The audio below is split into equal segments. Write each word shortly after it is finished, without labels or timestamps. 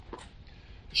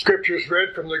Scriptures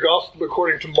read from the Gospel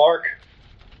according to Mark,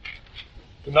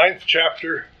 the 9th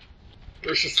chapter,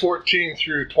 verses 14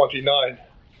 through 29.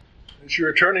 As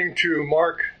you're turning to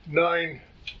Mark 9,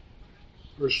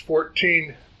 verse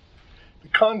 14, the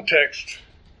context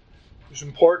is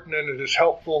important and it is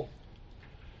helpful.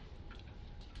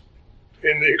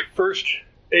 In the first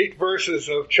 8 verses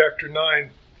of chapter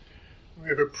 9, we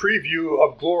have a preview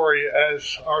of glory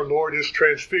as our Lord is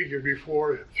transfigured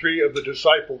before 3 of the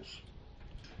disciples.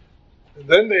 And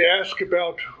then they ask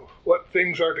about what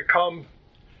things are to come,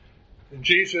 and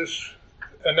Jesus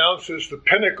announces the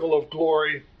pinnacle of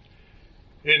glory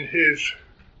in his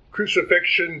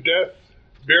crucifixion, death,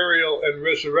 burial, and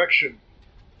resurrection.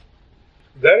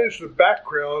 That is the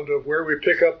background of where we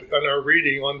pick up on our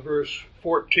reading on verse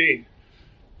 14.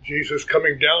 Jesus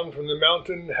coming down from the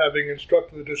mountain, having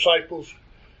instructed the disciples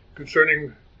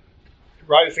concerning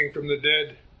rising from the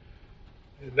dead.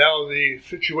 And now the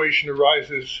situation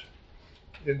arises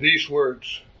in these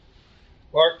words.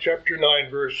 Mark chapter 9,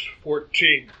 verse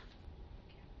 14.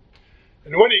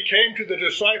 And when he came to the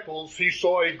disciples, he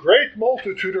saw a great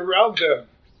multitude around them,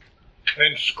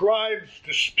 and scribes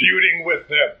disputing with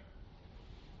them.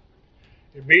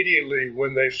 Immediately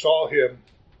when they saw him,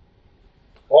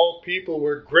 all people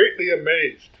were greatly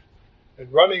amazed,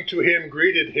 and running to him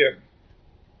greeted him.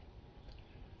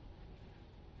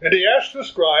 And he asked the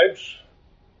scribes,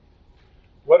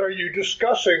 "What are you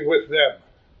discussing with them?"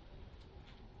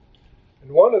 And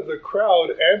one of the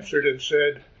crowd answered and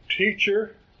said,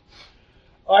 "Teacher,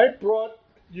 I brought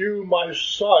you my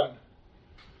son,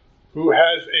 who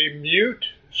has a mute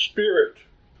spirit,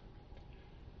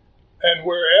 and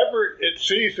wherever it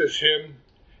seizes him,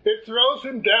 it throws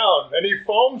him down, and he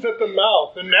foams at the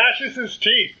mouth and gnashes his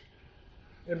teeth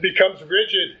and becomes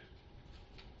rigid.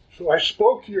 So I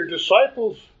spoke to your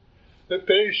disciples that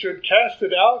they should cast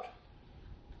it out,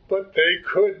 but they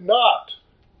could not."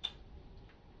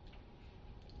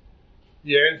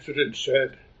 He answered and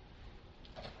said,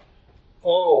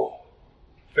 "O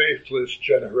faithless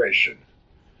generation,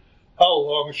 how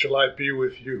long shall I be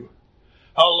with you?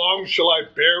 How long shall I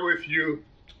bear with you?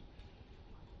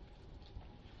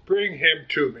 Bring him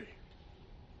to me."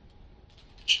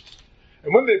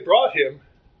 And when they brought him,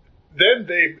 then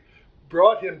they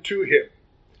brought him to him.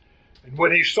 And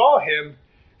when he saw him,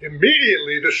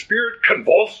 immediately the spirit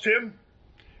convulsed him,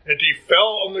 and he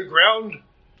fell on the ground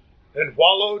and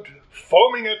wallowed,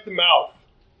 foaming at the mouth.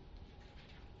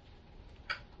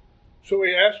 So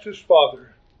he asked his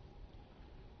father,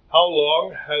 "How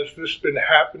long has this been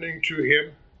happening to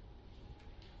him?"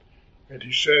 And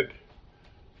he said,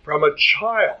 from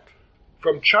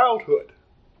childhood.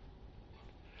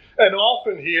 And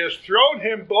often he has thrown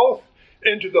him both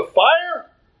into the fire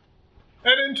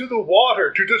and into the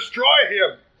water to destroy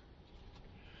him.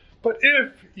 But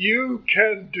if you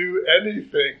can do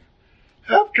anything,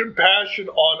 have compassion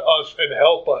on us and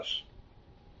help us."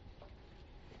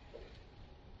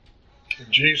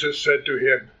 And Jesus said to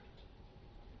him,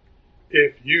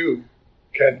 "If you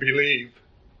can believe,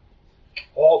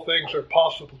 all things are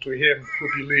possible to him who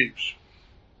believes."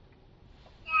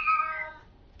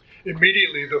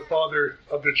 Immediately the father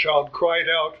of the child cried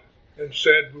out and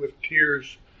said with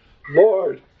tears,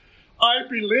 "Lord, I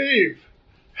believe.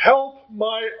 Help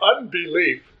my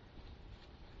unbelief."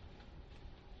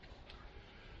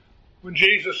 When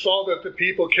Jesus saw that the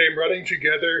people came running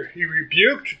together, he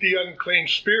rebuked the unclean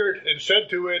spirit and said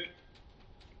to it,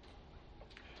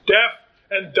 "Deaf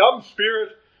and dumb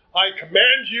spirit, I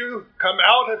command you, come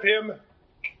out of him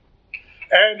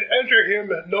and enter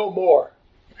him no more."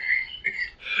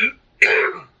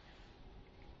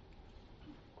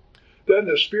 Then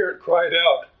the spirit cried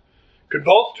out,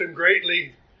 convulsed him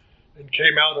greatly, and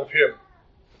came out of him.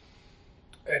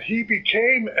 And he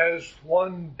became as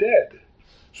one dead,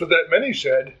 so that many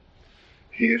said,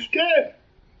 "He is dead."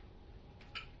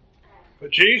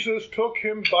 But Jesus took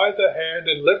him by the hand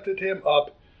and lifted him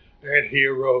up, and he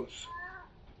arose.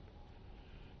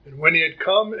 And when he had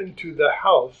come into the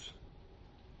house,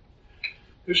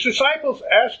 his disciples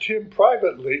asked him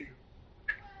privately,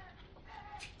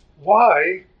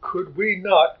 "Why could we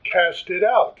not cast it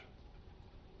out?"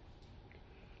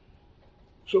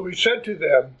 So he said to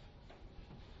them,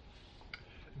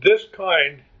 "This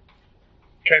kind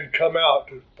can come out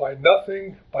by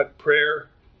nothing but prayer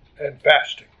and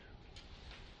fasting."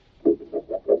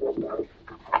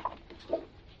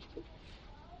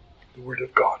 The Word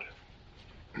of God.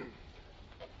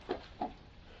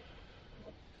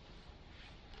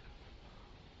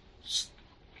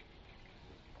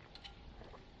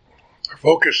 Our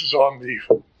focus is on the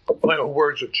final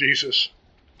words of Jesus,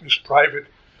 his private,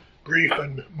 brief,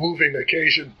 and moving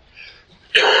occasion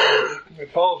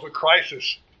It follows a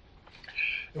crisis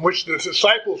in which the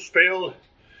disciples failed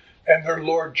and their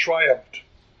Lord triumphed.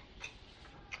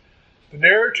 The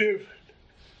narrative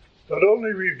not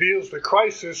only reveals the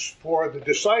crisis for the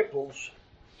disciples,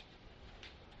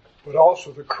 but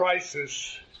also the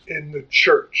crisis in the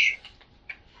church.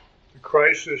 The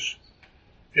crisis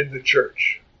in the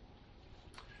church.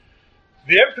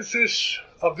 The emphasis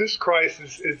of this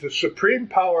crisis is the supreme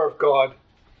power of God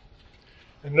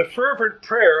and the fervent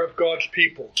prayer of God's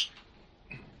people.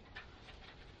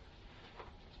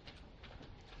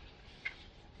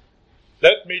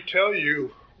 Let me tell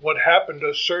you what happened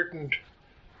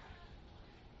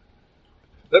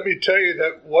Let me tell you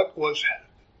that what was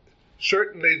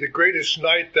certainly the greatest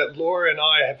night that Laura and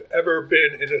I have ever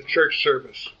been in a church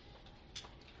service.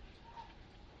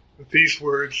 With these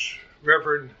words,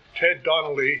 Reverend Ted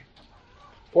Donnelly,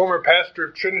 former pastor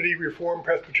of Trinity Reformed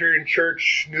Presbyterian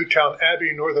Church, Newtown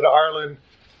Abbey, Northern Ireland,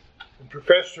 and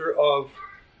professor of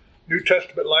New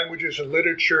Testament languages and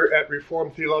literature at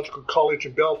Reformed Theological College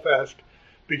in Belfast,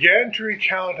 began to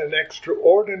recount an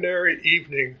extraordinary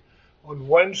evening on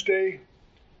Wednesday,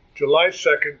 July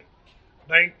 2nd,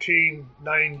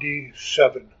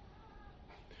 1997.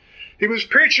 He was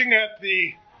preaching at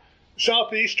the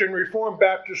Southeastern Reformed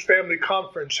Baptist Family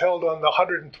Conference held on the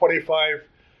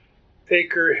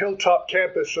 125-acre hilltop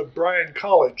campus of Bryan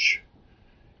College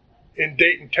in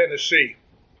Dayton, Tennessee.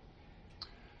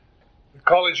 The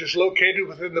college is located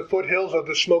within the foothills of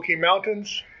the Smoky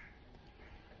Mountains,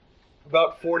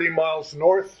 about 40 miles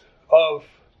north of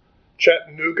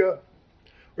Chattanooga.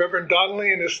 Reverend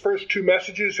Donnelly, in his first two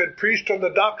messages, had preached on the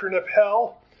doctrine of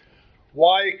hell,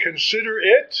 why consider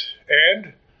it,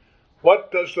 and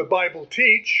what does the Bible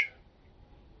teach?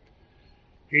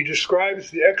 He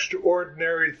describes the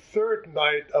extraordinary third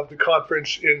night of the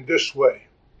conference in this way.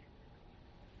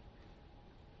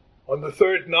 On the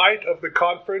third night of the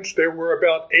conference, there were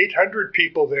about 800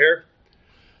 people there.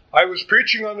 I was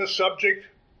preaching on the subject,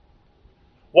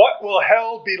 what will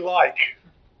hell be like?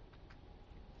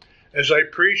 As I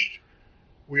preached,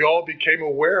 we all became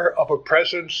aware of a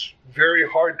presence very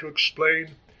hard to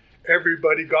explain.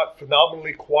 Everybody got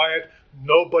phenomenally quiet.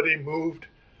 Nobody moved.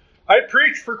 I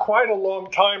preached for quite a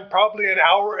long time, probably an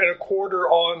hour and a quarter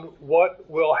on what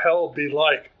will hell be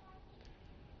like.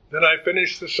 Then I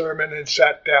finished the sermon and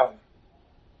sat down.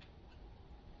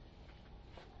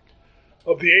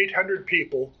 Of the 800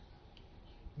 people,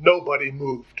 nobody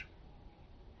moved.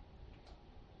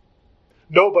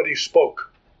 Nobody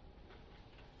spoke.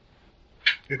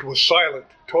 It was silent,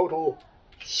 total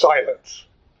silence.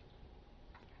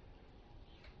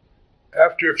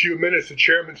 After a few minutes, the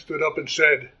chairman stood up and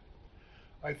said,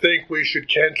 I think we should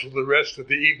cancel the rest of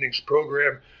the evening's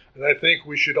program, and I think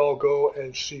we should all go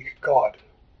and seek God.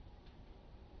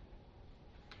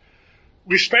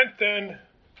 We spent then,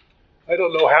 I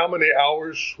don't know how many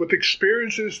hours, with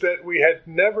experiences that we had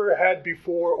never had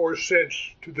before or since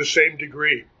to the same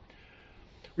degree.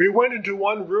 We went into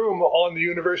one room on the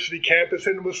university campus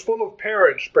and it was full of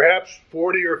parents, perhaps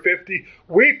 40 or 50,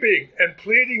 weeping and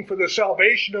pleading for the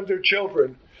salvation of their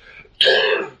children.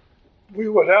 We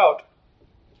went out,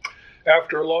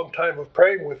 after a long time of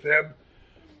praying with them,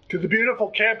 to the beautiful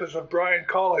campus of Bryan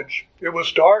College. It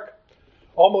was dark.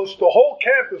 Almost the whole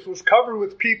campus was covered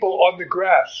with people on the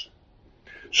grass.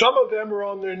 Some of them were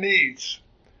on their knees.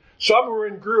 Some were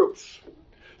in groups.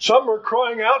 Some were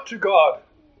crying out to God.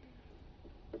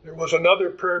 There was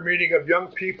another prayer meeting of young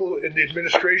people in the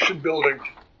administration building,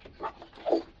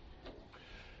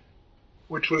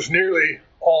 which was nearly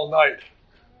all night.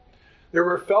 There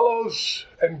were fellows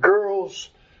and girls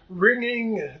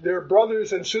ringing their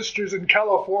brothers and sisters in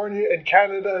California and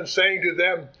Canada and saying to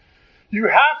them, you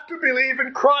have to believe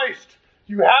in Christ.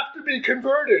 You have to be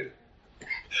converted.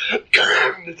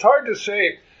 It's hard to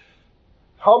say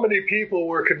how many people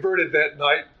were converted that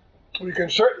night. We can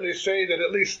certainly say that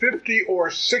at least 50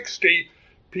 or 60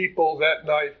 people that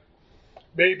night,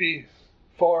 maybe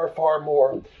far, far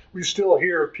more. We still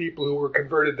hear of people who were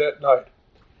converted that night.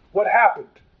 What happened?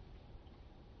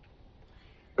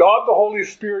 God the Holy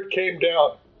Spirit came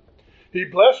down. He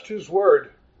blessed his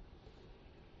word.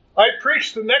 I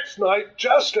preached the next night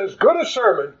just as good a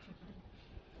sermon.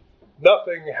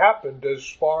 Nothing happened as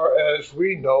far as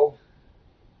we know.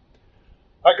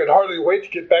 I could hardly wait to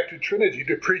get back to Trinity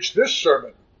to preach this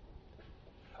sermon.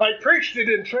 I preached it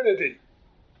in Trinity.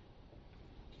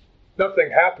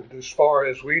 Nothing happened as far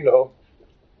as we know.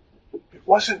 It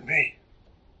wasn't me.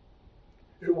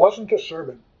 It wasn't a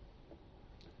sermon.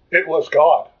 It was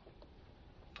God.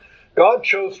 God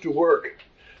chose to work.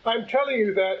 I'm telling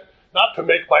you that not to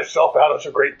make myself out as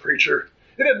a great preacher.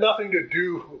 It had nothing to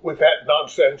do with that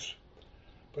nonsense.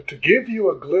 but to give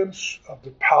you a glimpse of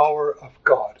the power of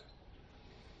God.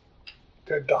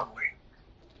 Ted Donnelly.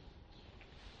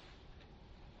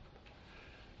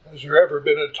 Has there ever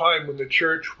been a time when the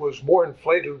church was more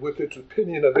inflated with its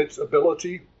opinion of its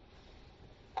ability?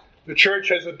 The church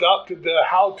has adopted the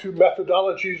how-to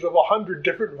methodologies of 100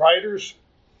 different writers.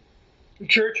 The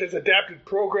church has adapted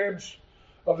programs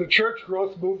of the church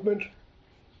growth movement.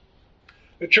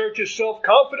 The church is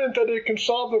self-confident that it can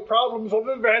solve the problems of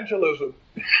evangelism.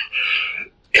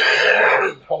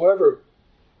 However,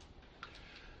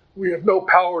 we have no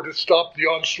power to stop the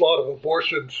onslaught of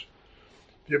abortions,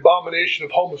 the abomination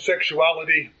of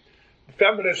homosexuality, the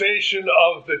feminization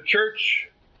of the church,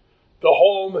 the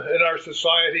home, and our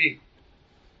society.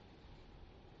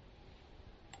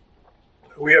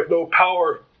 We have no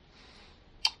power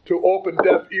to open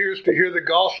deaf ears to hear the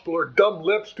gospel or dumb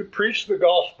lips to preach the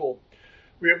gospel.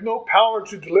 We have no power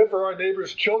to deliver our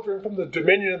neighbor's children from the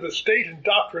dominion of the state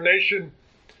indoctrination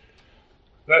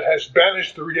that has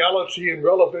banished the reality and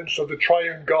relevance of the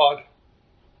triune God.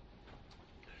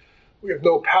 We have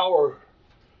no power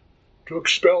to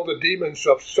expel the demons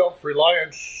of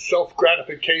self-reliance,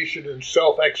 self-gratification, and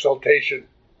self-exaltation.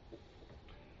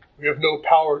 We have no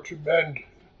power to mend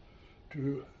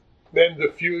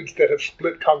the feuds that have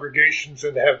split congregations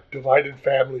and have divided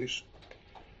families.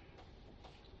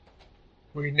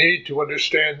 We need to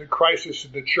understand the crisis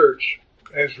in the church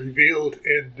as revealed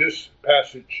in this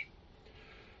passage.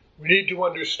 We need to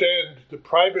understand the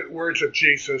private words of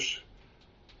Jesus.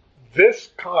 This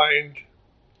kind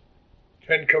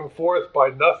can come forth by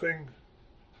nothing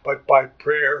but by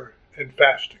prayer and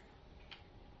fasting.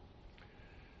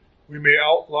 We may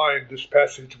outline this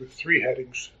passage with 3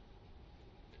 headings.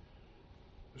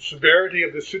 The severity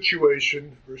of the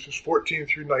situation, verses 14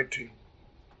 through 19.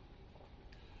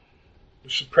 The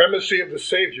supremacy of the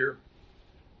Savior,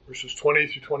 verses 20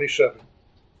 through 27.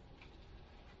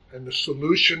 And the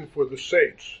solution for the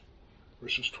saints,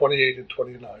 verses 28 and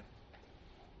 29.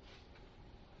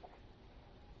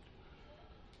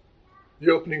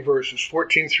 The opening verses,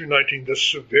 14 through 19, the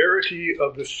severity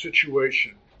of the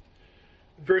situation.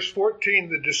 In verse 14,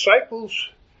 the disciples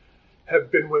have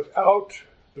been without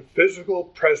the physical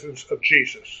presence of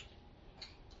Jesus.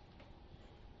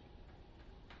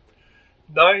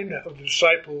 9 of the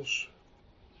disciples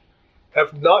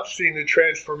have not seen the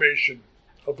transformation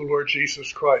of the Lord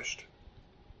Jesus Christ.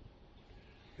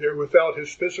 They are without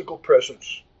his physical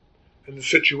presence, and the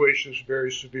situation is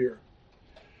very severe.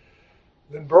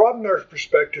 Then broaden our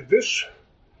perspective. This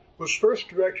was first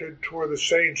directed toward the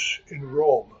saints in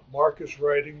Rome. Mark is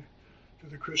writing to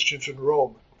the Christians in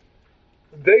Rome.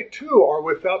 And they too are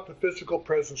without the physical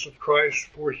presence of Christ,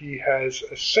 for he has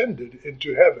ascended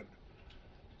into heaven.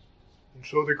 And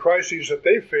so the crises that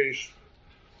they face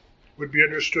would be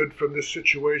understood from this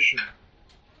situation.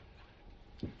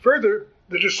 Further,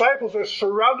 the disciples are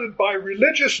surrounded by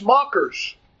religious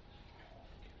mockers.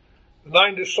 The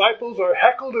 9 disciples are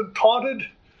heckled and taunted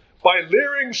by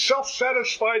leering,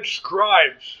 self-satisfied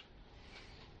scribes.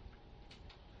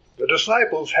 The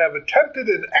disciples have attempted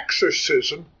an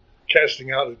exorcism,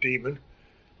 casting out a demon,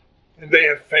 and they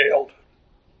have failed.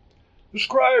 The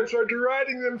scribes are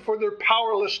deriding them for their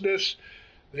powerlessness.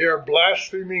 They are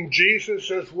blaspheming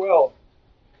Jesus as well.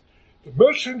 The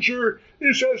messenger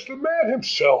is as the man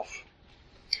himself.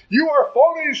 You are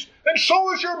phonies, and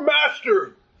so is your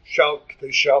master,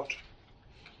 they shout.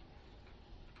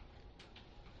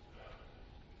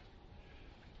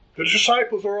 The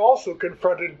disciples are also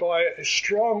confronted by a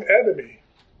strong enemy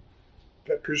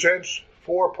that presents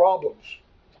 4 problems.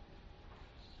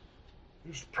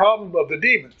 There's the problem of the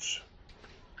demons.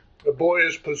 The boy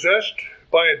is possessed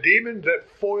by a demon that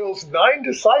foils 9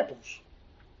 disciples.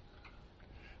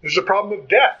 There's the problem of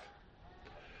death.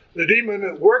 The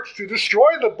demon works to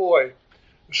destroy the boy.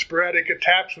 The sporadic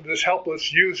attacks of this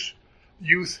helpless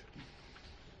youth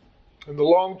and the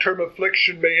long-term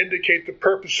affliction may indicate the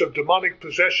purpose of demonic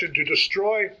possession to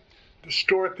destroy,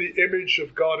 distort the image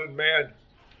of God and man.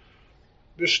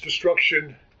 This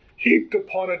destruction heaped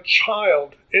upon a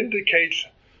child indicates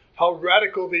how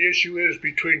radical the issue is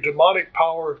between demonic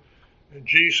power and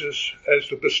Jesus as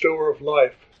the bestower of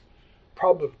life.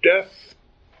 Problem of death,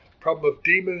 problem of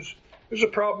demons, is a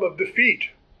problem of defeat.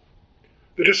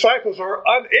 The disciples are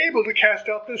unable to cast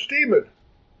out this demon.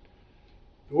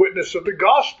 The witness of the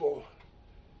gospel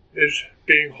is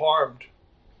being harmed.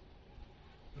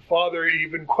 The Father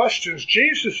even questions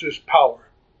Jesus' power.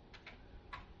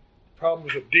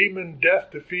 Problems of demon,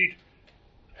 death, defeat,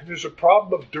 and there's a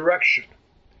problem of direction.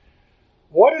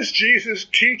 What is Jesus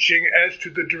teaching as to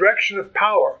the direction of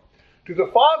power? To the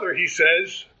Father, he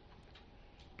says,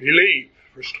 believe,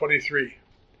 verse 23.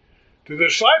 To To the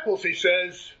disciples, he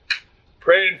says,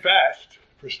 pray and fast,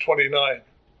 verse 29.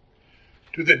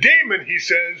 To the demon, he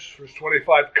says, verse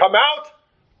 25, come out,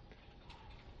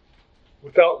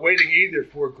 without waiting either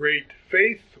for great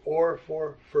faith or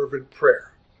for fervent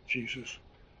prayer. Jesus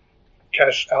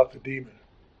casts out the demon.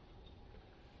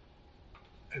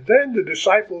 And then the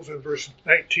disciples in verse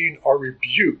 19 are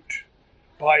rebuked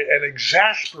by an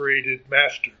exasperated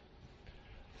master.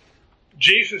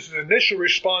 Jesus' initial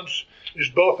response is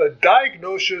both a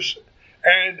diagnosis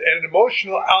and an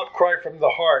emotional outcry from the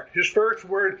heart. His first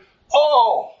word,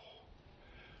 "Oh,"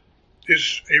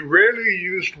 is a rarely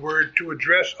used word to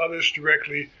address others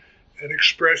directly and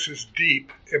express his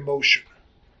deep emotion.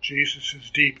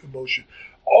 Jesus' deep emotion.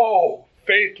 "Oh,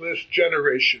 faithless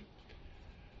generation.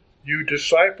 You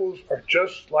disciples are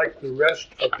just like the rest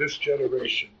of this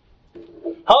generation.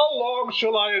 How long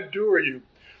shall I endure you?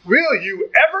 Will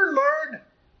you ever learn?"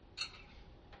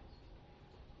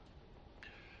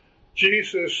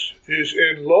 Jesus is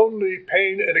in lonely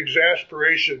pain and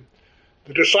exasperation.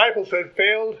 The disciples had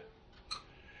failed.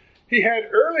 He had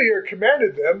earlier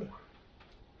commanded them,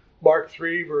 Mark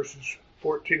 3, verses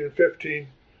 14 and 15,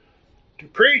 to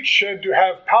preach and to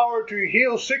have power to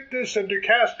heal sickness and to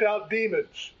cast out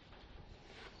demons.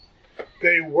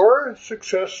 They were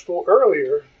successful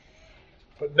earlier,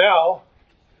 but now,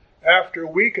 after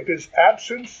a week of his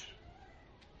absence,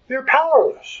 they're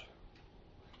powerless.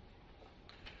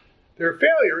 Their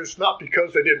failure is not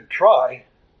because they didn't try.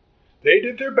 They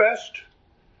did their best.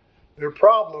 Their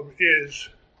problem is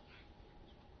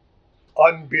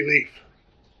unbelief.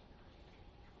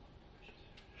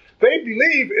 They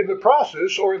believe in the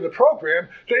process or in the program.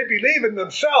 They believe in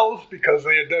themselves because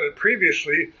they had done it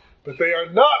previously, but they are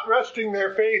not resting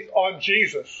their faith on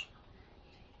Jesus.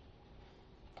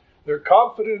 Their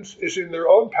confidence is in their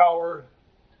own power,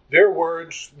 their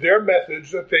words, their methods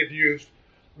that they've used,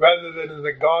 rather than in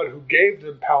the God who gave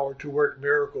them power to work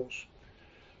miracles.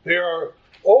 They are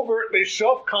overtly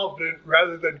self-confident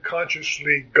rather than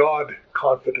consciously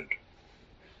God-confident.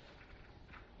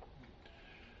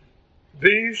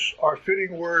 These are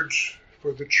fitting words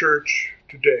for the church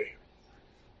today,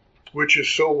 which is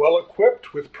so well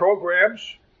equipped with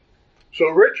programs, so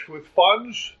rich with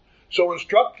funds, so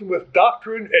instructed with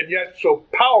doctrine, and yet so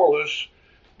powerless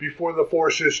before the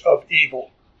forces of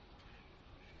evil.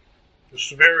 The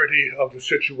severity of the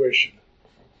situation.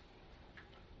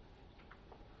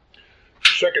 The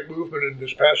second movement in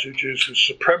this passage is the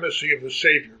supremacy of the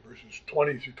Savior, verses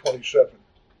 20 through 27.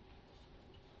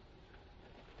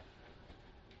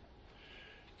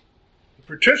 The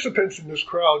participants in this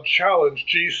crowd challenge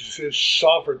Jesus'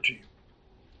 sovereignty.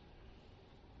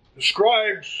 The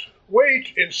scribes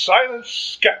wait in silent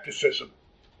skepticism.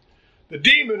 The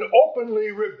demon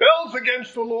openly rebels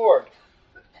against the Lord.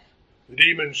 The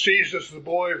demon seizes the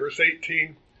boy, verse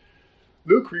 18.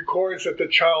 Luke records that the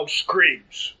child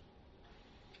screams.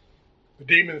 The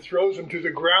demon throws him to the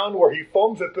ground where he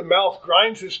foams at the mouth,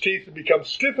 grinds his teeth, and becomes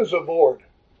stiff as a board.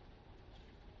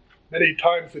 Many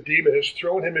times the demon has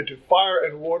thrown him into fire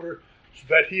and water so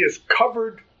that he is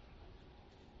covered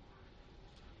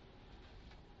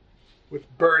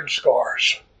with burn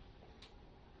scars.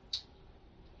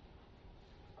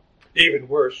 Even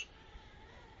worse,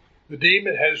 the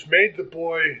demon has made the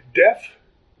boy deaf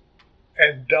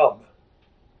and dumb.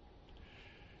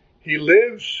 He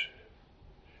lives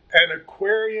an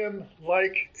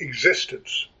aquarium-like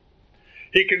existence.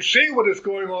 He can see what is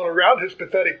going on around his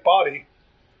pathetic body,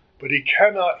 but he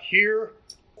cannot hear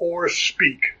or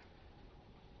speak.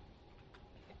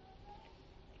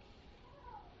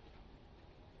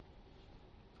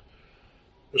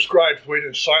 The scribes wait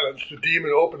in silence. The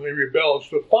demon openly rebels.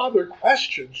 The Father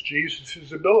questions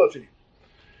Jesus' ability.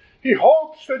 He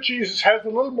hopes that Jesus has a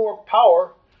little more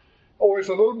power or is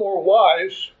a little more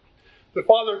wise. The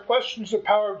Father questions the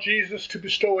power of Jesus to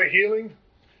bestow a healing.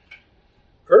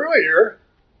 Earlier,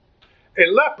 a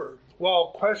leper,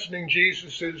 while questioning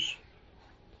Jesus'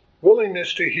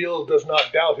 willingness to heal, does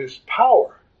not doubt his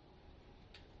power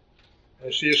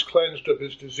as he is cleansed of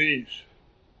his disease.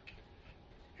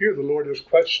 Here the Lord is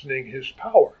questioning his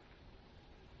power.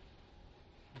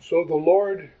 And so the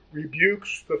Lord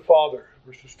rebukes the Father,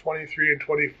 verses 23 and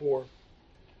 24.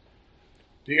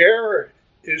 The error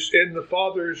is in the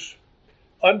Father's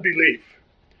unbelief.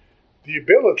 The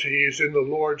ability is in the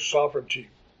Lord's sovereignty.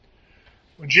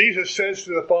 When Jesus says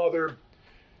to the Father,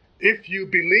 "If you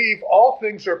believe, all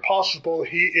things are possible,"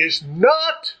 he is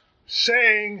not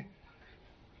saying,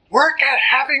 "Work at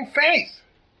having faith."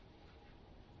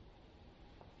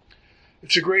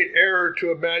 It's a great error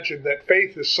to imagine that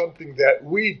faith is something that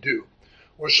we do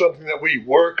or something that we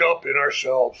work up in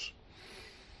ourselves.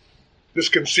 This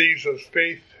conceives of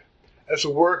faith as a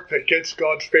work that gets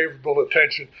God's favorable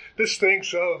attention. This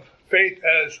thinks of faith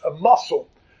as a muscle,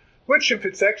 which if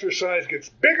it's exercised gets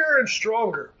bigger and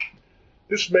stronger.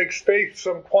 This makes faith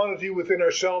some quantity within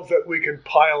ourselves that we can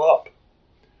pile up.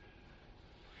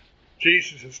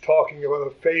 Jesus is talking about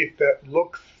a faith that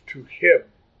looks to him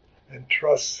and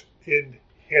trusts in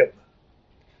him.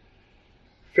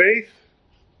 Faith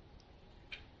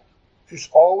is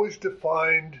always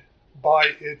defined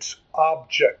by its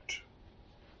object.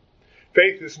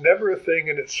 Faith is never a thing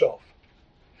in itself.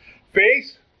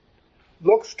 Faith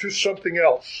looks to something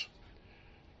else.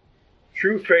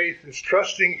 True faith is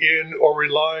trusting in or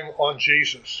relying on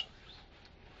Jesus.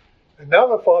 And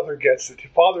now the Father gets it. The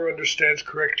Father understands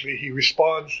correctly. He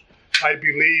responds, I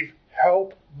believe,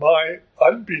 help my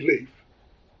unbelief.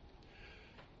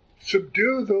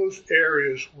 Subdue those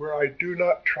areas where I do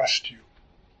not trust you.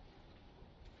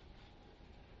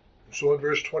 And so in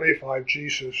verse 25,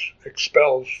 Jesus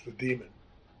expels the demon.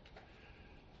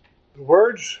 The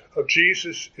words of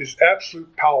Jesus is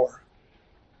absolute power,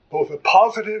 both a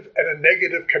positive and a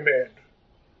negative command.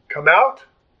 Come out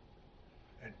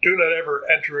and do not ever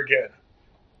enter again.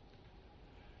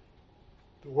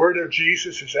 The word of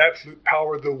Jesus is absolute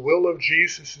power. The will of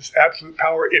Jesus is absolute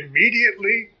power.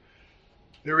 Immediately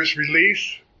there is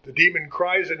release. The demon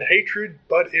cries in hatred,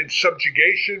 but in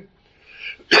subjugation.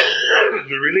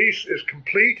 The release is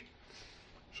complete,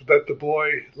 so that the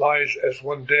boy lies as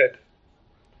one dead.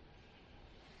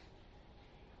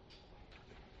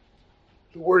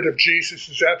 The word of Jesus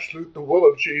is absolute. The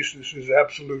will of Jesus is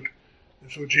absolute.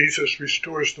 And so Jesus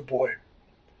restores the boy.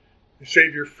 The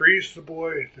Savior frees the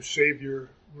boy. The Savior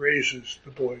raises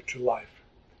the boy to life.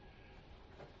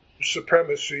 The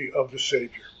supremacy of the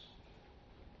Savior.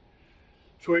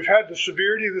 So we've had the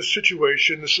severity of the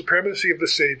situation, the supremacy of the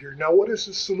Savior. Now what is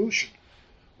the solution?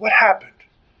 What happened?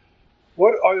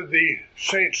 What are the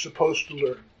saints supposed to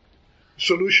learn? The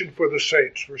solution for the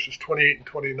saints, verses 28 and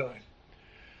 29.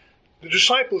 The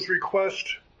disciples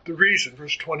request the reason,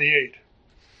 verse 28.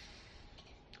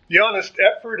 The honest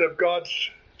effort of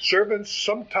God's servants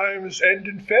sometimes end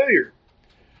in failure.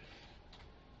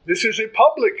 This is a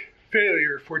public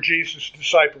failure for Jesus'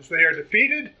 disciples. They are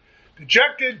defeated,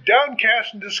 dejected,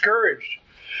 downcast, and discouraged.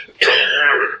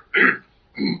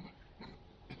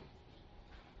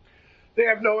 They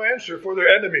have no answer for their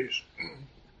enemies.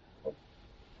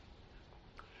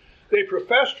 They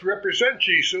profess to represent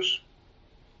Jesus,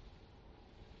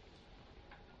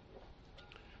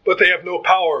 but they have no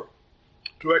power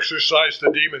to exorcise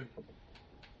the demon.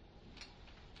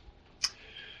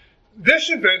 This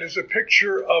event is a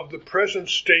picture of the present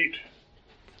state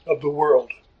of the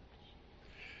world.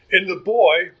 In the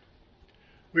boy,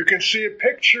 we can see a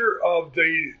picture of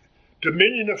the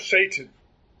dominion of Satan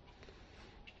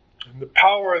and the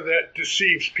power that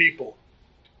deceives people.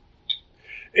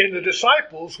 In the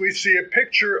disciples, we see a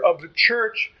picture of the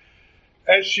church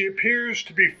as she appears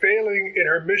to be failing in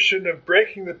her mission of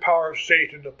breaking the power of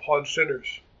Satan upon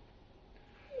sinners.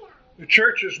 The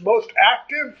church is most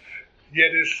active,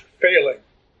 yet is failing.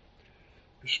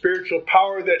 The spiritual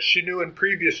power that she knew in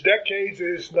previous decades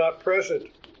is not present.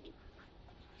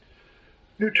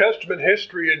 New Testament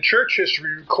history and church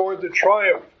history record the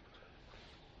triumph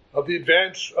of the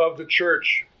advance of the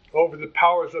church over the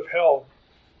powers of hell.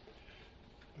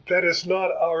 But that is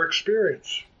not our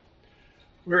experience.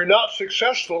 We are not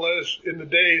successful as in the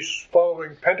days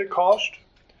following Pentecost,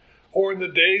 or in the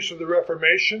days of the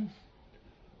Reformation,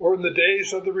 or in the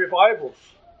days of the revivals.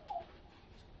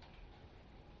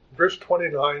 Verse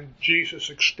 29, Jesus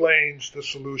explains the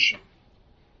solution.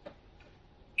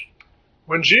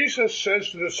 When Jesus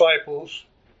says to the disciples,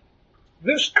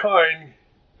 "This kind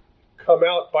come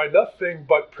out by nothing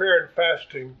but prayer and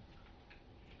fasting,"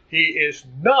 he is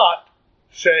not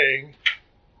saying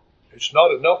it's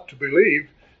not enough to believe,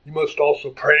 you must also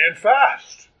pray and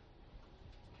fast.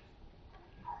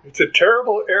 It's a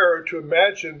terrible error to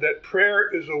imagine that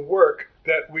prayer is a work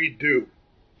that we do.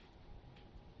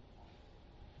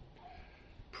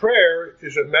 Prayer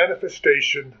is a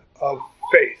manifestation of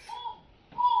faith.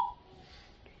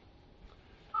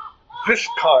 This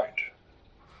kind.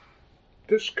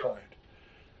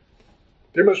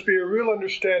 There must be a real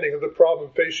understanding of the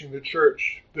problem facing the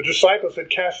church. The disciples had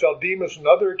cast out demons on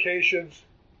other occasions.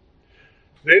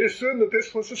 They'd assumed that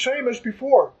this was the same as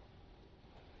before.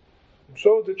 And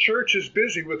so the church is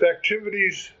busy with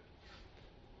activities,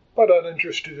 but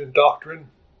uninterested in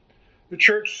doctrine. The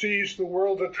church sees the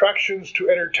world attractions to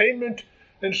entertainment,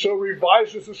 and so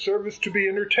revises the service to be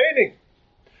entertaining.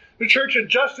 The church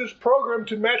adjusts its program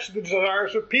to match the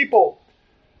desires of people,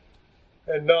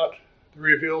 and not the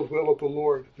revealed will of the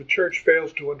Lord. The church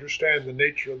fails to understand the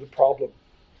nature of the problem.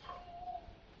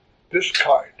 This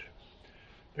kind.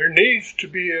 There needs to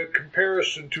be a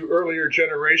comparison to earlier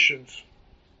generations.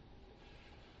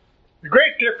 The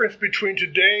great difference between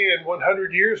today and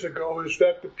 100 years ago is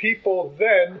that the people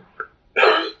then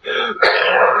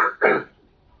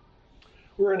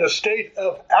were in a state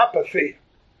of apathy.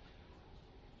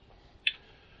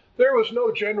 There was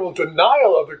no general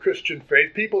denial of the Christian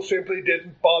faith. People simply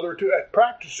didn't bother to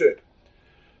practice it.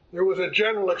 There was a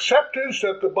general acceptance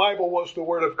that the Bible was the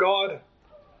Word of God.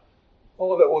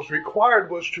 All that was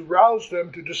required was to rouse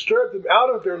them, to disturb them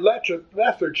out of their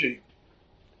lethargy.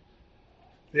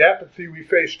 The apathy we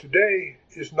face today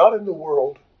is not in the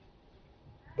world,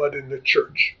 but in the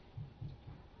church.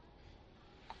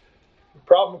 The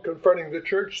problem confronting the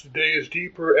church today is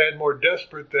deeper and more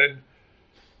desperate than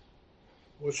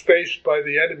was faced by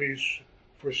the enemies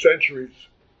for centuries.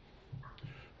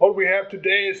 What we have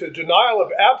today is a denial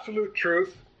of absolute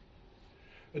truth,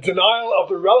 a denial of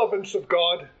the relevance of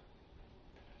God.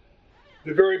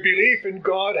 The very belief in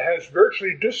God has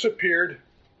virtually disappeared.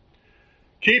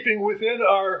 Keeping within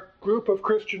our group of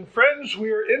Christian friends,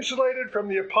 we are insulated from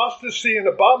the apostasy and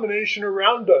abomination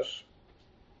around us.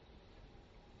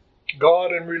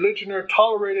 God and religion are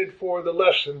tolerated for the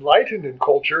less enlightened in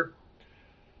culture.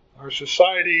 Our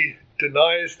society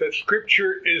denies that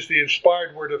Scripture is the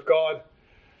inspired Word of God.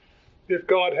 If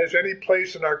God has any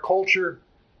place in our culture,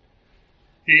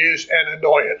 He is an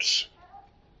annoyance.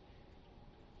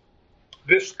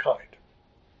 This kind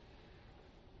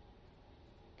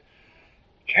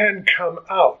can come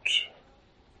out.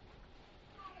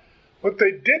 What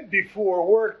they did before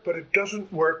worked, but it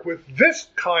doesn't work with this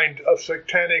kind of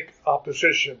satanic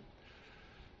opposition.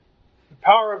 The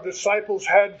power of disciples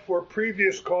had for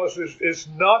previous causes is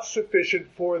not sufficient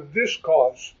for this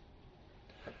cause.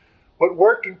 What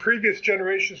worked in previous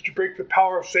generations to break the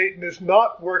power of Satan is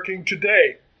not working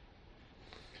today.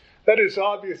 That is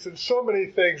obvious in so many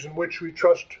things in which we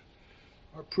trust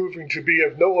are proving to be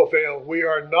of no avail. We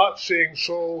are not seeing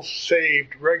souls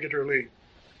saved regularly.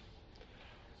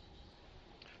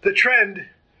 The trend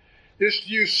is to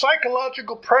use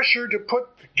psychological pressure to put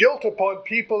guilt upon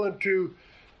people and to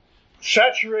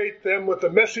saturate them with the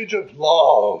message of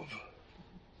love.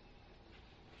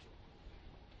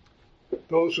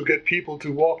 Those who get people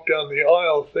to walk down the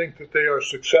aisle think that they are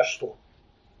successful.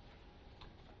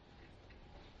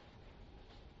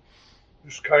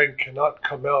 This kind cannot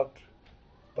come out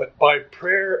but by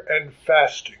prayer and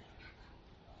fasting.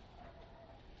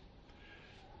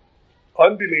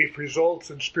 Unbelief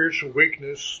results in spiritual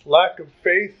weakness. Lack of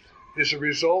faith is a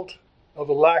result of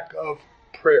a lack of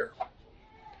prayer.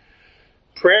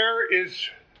 Prayer is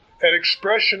an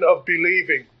expression of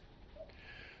believing.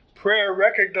 Prayer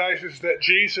recognizes that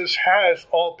Jesus has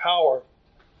all power.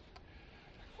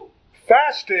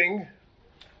 Fasting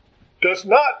does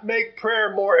not make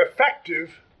prayer more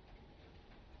effective,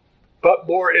 but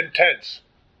more intense.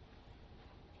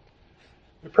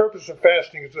 The purpose of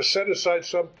fasting is to set aside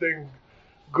something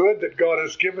good that God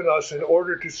has given us in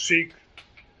order to seek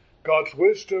God's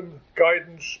wisdom,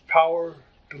 guidance, power,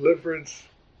 deliverance,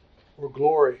 or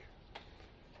glory.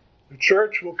 The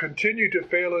church will continue to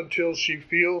fail until she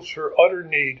feels her utter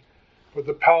need for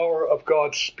the power of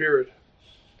God's Spirit.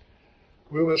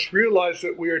 We must realize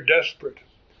that we are desperate.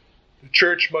 The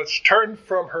church must turn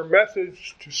from her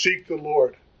methods to seek the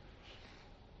Lord,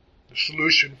 the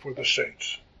solution for the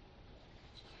saints.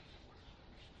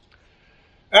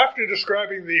 After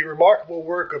describing the remarkable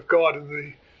work of God in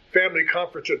the family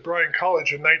conference at Bryan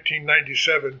College in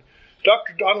 1997,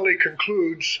 Dr. Donnelly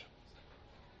concludes,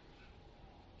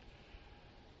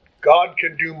 God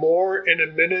can do more in a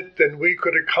minute than we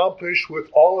could accomplish with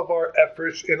all of our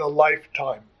efforts in a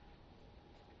lifetime.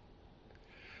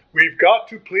 We've got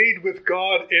to plead with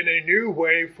God in a new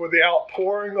way for the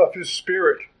outpouring of His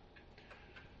Spirit.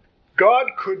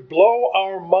 God could blow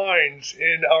our minds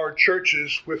in our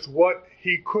churches with what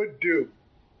He could do.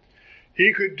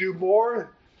 He could do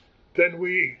more than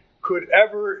we could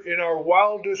ever in our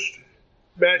wildest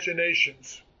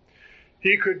imaginations.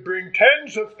 He could bring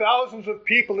tens of thousands of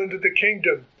people into the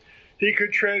kingdom. He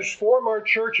could transform our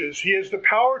churches. He has the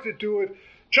power to do it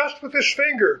just with His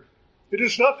finger. It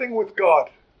is nothing with God.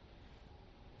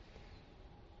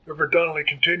 Reverend Donnelly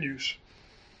continues,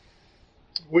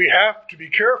 we have to be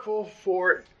careful,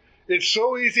 for it's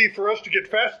so easy for us to get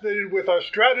fascinated with our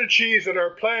strategies and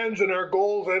our plans and our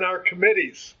goals and our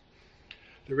committees.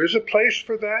 There is a place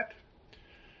for that.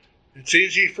 It's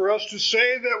easy for us to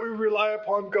say that we rely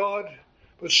upon God,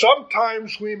 but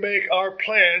sometimes we make our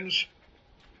plans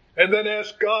and then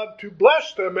ask God to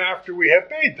bless them after we have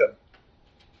made them.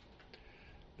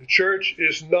 The church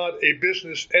is not a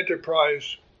business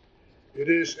enterprise. It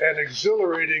is an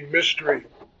exhilarating mystery.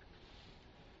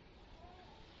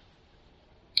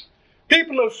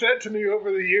 People have said to me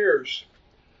over the years,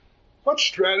 "What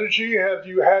strategy have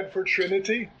you had for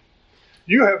Trinity?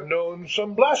 You have known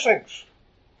some blessings."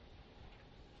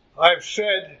 I've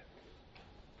said,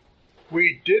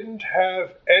 we didn't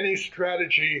have any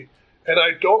strategy, and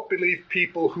I don't believe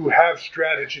people who have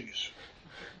strategies.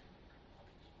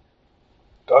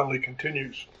 Donnelly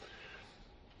continues,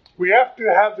 we have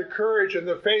to have the courage and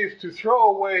the faith to throw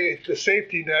away the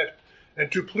safety net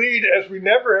and to plead as we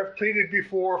never have pleaded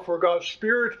before for God's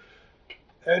Spirit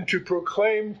and to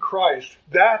proclaim Christ.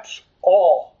 That's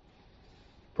all.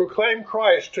 Proclaim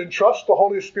Christ and trust the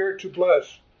Holy Spirit to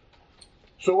bless.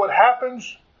 So what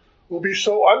happens will be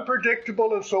so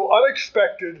unpredictable and so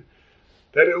unexpected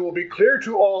that it will be clear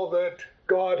to all that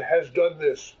God has done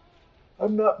this.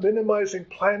 I'm not minimizing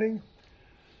planning.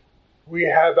 We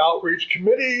have outreach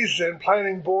committees and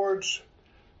planning boards.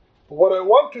 But what I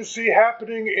want to see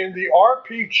happening in the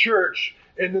RP Church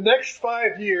in the next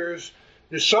 5 years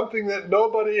is something that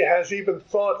nobody has even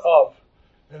thought of.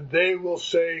 And they will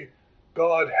say,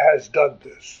 God has done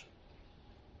this.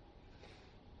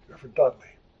 Reverend Dudley.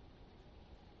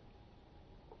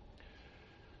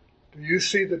 Do you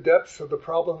see the depths of the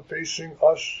problem facing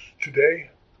us today?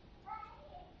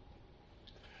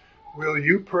 Will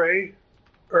you pray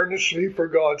earnestly for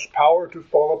God's power to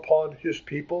fall upon his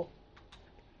people?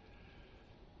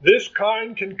 This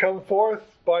kind can come forth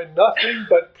by nothing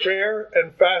but prayer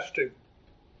and fasting.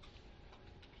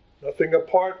 Nothing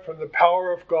apart from the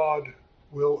power of God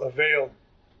will avail.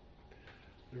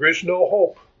 There is no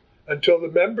hope until the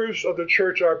members of the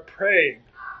church are praying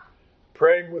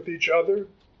with each other,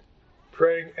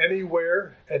 praying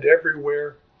anywhere and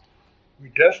everywhere. We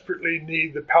desperately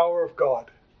need the power of God.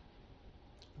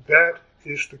 That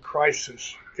is the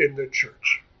crisis in the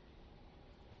church.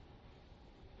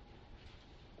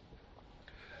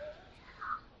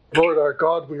 Lord our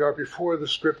God, we are before the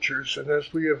Scriptures, and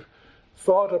as we have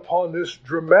thought upon this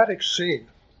dramatic scene,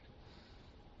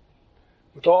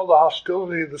 with all the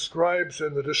hostility of the scribes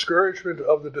and the discouragement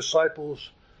of the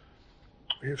disciples,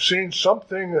 we have seen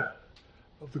something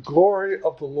of the glory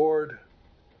of the Lord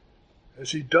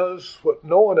as he does what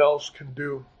no one else can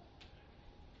do.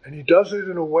 And he does it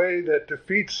in a way that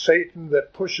defeats Satan,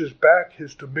 that pushes back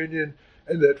his dominion,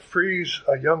 and that frees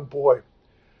a young boy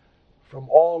from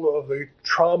all of the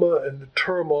trauma and the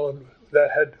turmoil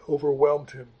that had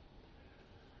overwhelmed him.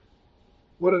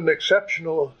 What an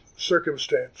exceptional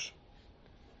circumstance.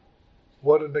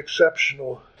 What an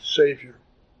exceptional Savior.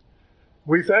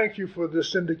 We thank you for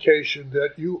this indication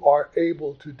that you are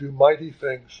able to do mighty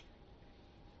things.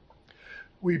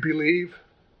 We believe,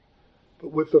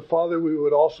 but with the Father we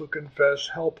would also confess,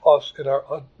 help us in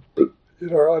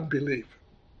our unbelief.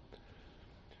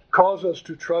 Cause us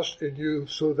to trust in you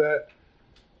so that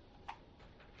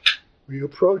we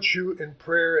approach you in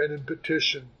prayer and in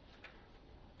petition,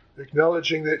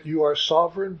 acknowledging that you are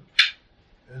sovereign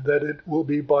and that it will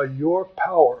be by your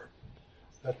power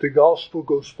that the gospel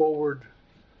goes forward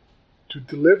to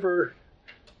deliver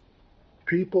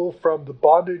people from the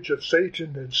bondage of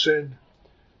Satan and sin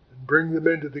and bring them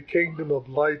into the kingdom of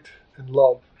light and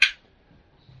love.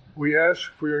 We ask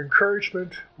for your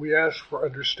encouragement. We ask for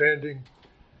understanding.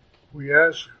 We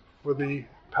ask for the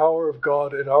power of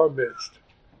God in our midst.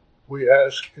 We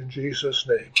ask in Jesus'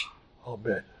 name.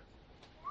 Amen.